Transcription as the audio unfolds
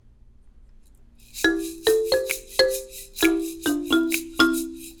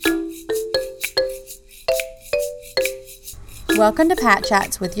Welcome to Pat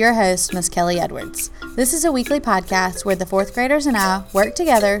Chats with your host, Miss Kelly Edwards. This is a weekly podcast where the fourth graders and I work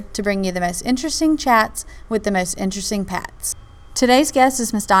together to bring you the most interesting chats with the most interesting Pats. Today's guest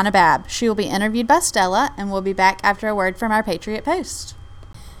is Miss Donna Babb. She will be interviewed by Stella, and we'll be back after a word from our Patriot Post.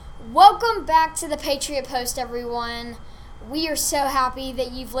 Welcome back to the Patriot Post, everyone. We are so happy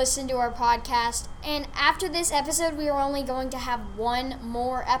that you've listened to our podcast, and after this episode, we are only going to have one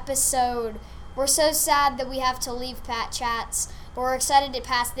more episode. We're so sad that we have to leave Pat Chats, but we're excited to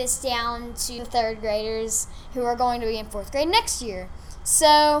pass this down to third graders who are going to be in fourth grade next year.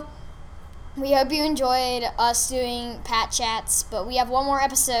 So, we hope you enjoyed us doing Pat Chats, but we have one more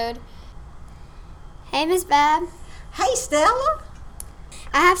episode. Hey, Miss Babb. Hey, Stella.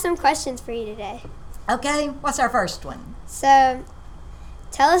 I have some questions for you today. Okay, what's our first one? So,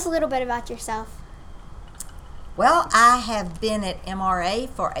 tell us a little bit about yourself. Well, I have been at MRA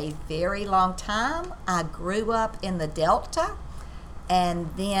for a very long time. I grew up in the Delta, and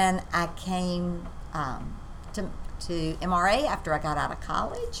then I came to MRA after I got out of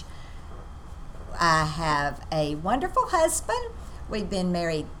college. I have a wonderful husband. We've been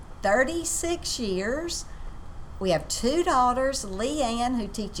married 36 years. We have two daughters, Leanne, who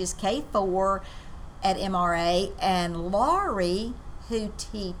teaches K4 at MRA, and Laurie, who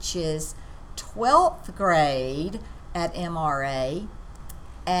teaches 12th grade at MRA.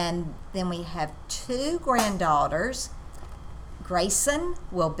 And then we have two granddaughters. Grayson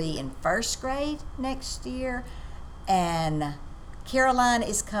will be in first grade next year, and Caroline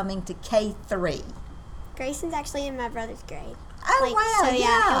is coming to K3. Grayson's actually in my brother's grade. Oh, wow, So,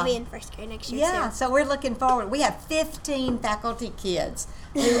 yeah. he'll be in first grade next year, Yeah, too. so we're looking forward. We have 15 faculty kids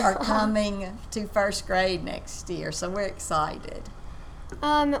who are coming to first grade next year, so we're excited.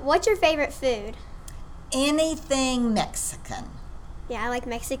 What's your favorite food? Anything Mexican. Yeah, I like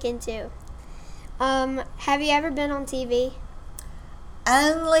Mexican, too. Have you ever been on TV?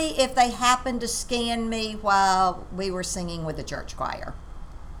 Only if they happened to scan me while we were singing with the church choir.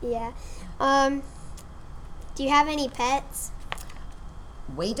 Yeah. Do you have any pets?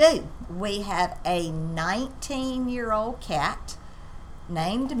 We do. We have a 19-year-old cat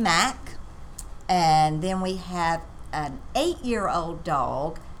named Mac, and then we have an 8-year-old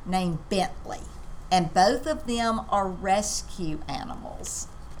dog named Bentley, and both of them are rescue animals.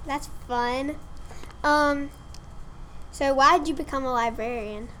 That's fun. So why did you become a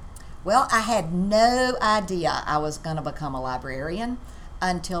librarian? Well, I had no idea I was going to become a librarian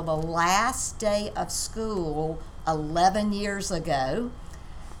until the last day of school 11 years ago,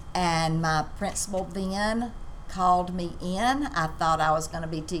 and my principal then called me in. I thought I was going to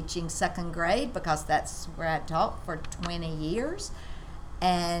be teaching second grade because that's where I taught for 20 years.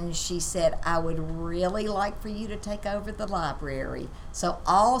 And she said, I would really like for you to take over the library. So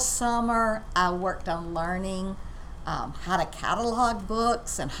all summer I worked on learning how to catalog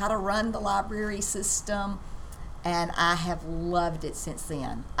books and how to run the library system. And I have loved it since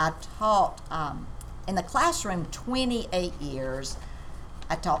then. I taught in the classroom 28 years.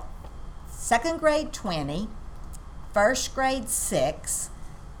 I taught second grade 20, first grade 6,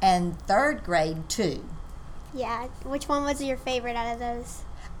 and third grade 2. Yeah, which one was your favorite out of those?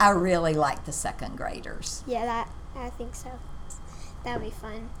 I really like the second graders. Yeah, I think so. That would be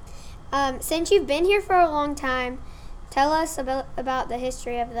fun. Since you've been here for a long time, tell us about the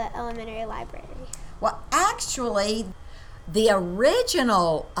history of the elementary library. Well, actually, the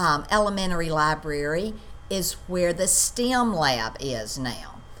original elementary library is where the STEM lab is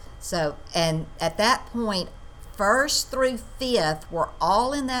now. So, and at that point, 1st through 5th were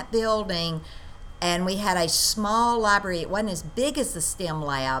all in that building, and we had a small library. It wasn't as big as the STEM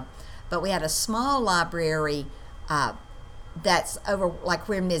lab, but we had a small library that's over like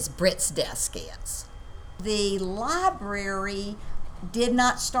where Ms. Britt's desk is. The library did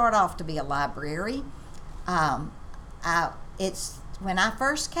not start off to be a library. It's when I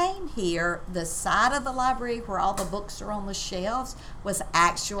first came here, the side of the library where all the books are on the shelves was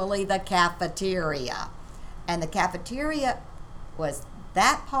actually the cafeteria. And the cafeteria was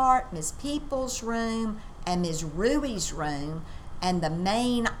that part, Ms. Peoples' room and Ms. Rui's room, and the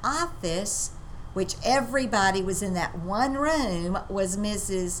main office, which everybody was in that one room, was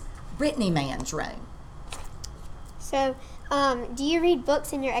Mrs. Brittany Mann's room. So, do you read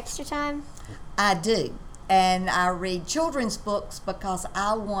books in your extra time? I do. And I read children's books because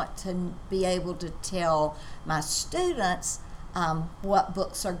I want to be able to tell my students what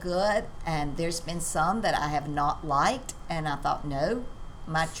books are good. And there's been some that I have not liked, and I thought, no,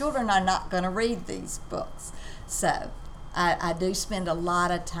 my children are not going to read these books. So I do spend a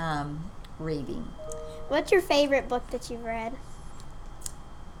lot of time reading. What's your favorite book that you've read?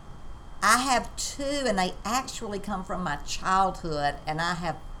 I have two, and they actually come from my childhood, and I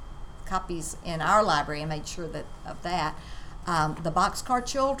have copies in our library. I made sure of that. The Boxcar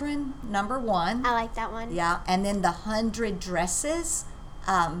Children, number 1. I like that one. Yeah, and then the 100 Dresses.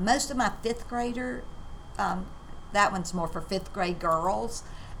 Most of my fifth grader, that one's more for fifth grade girls,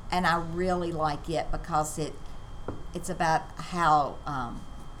 and I really like it because it's about how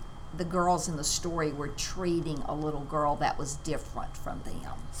the girls in the story were treating a little girl that was different from them.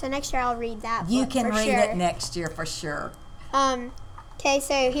 So next year I'll read that You book can for read sure. it next year for sure. Okay,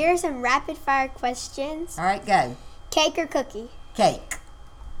 so here are some rapid fire questions. All right, go. Cake or cookie? Cake.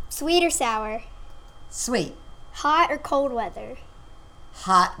 Sweet or sour? Sweet. Hot or cold weather?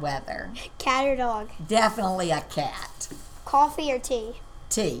 Hot weather. Cat or dog? Definitely a cat. Coffee or tea?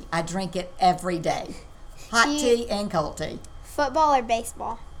 Tea. I drink it every day. Hot tea and cold tea. Football or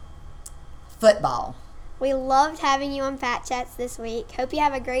baseball? Football. We loved having you on Pat Chats this week. Hope you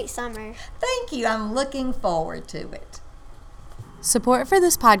have a great summer. Thank you. I'm looking forward to it. Support for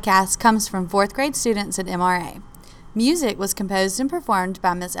this podcast comes from 4th grade students at MRA. Music was composed and performed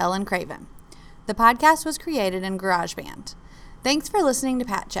by Miss Ellen Craven. The podcast was created in GarageBand. Thanks for listening to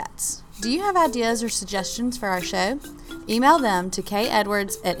Pat Chats. Do you have ideas or suggestions for our show? Email them to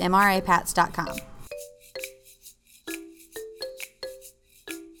kedwards@mrapats.com.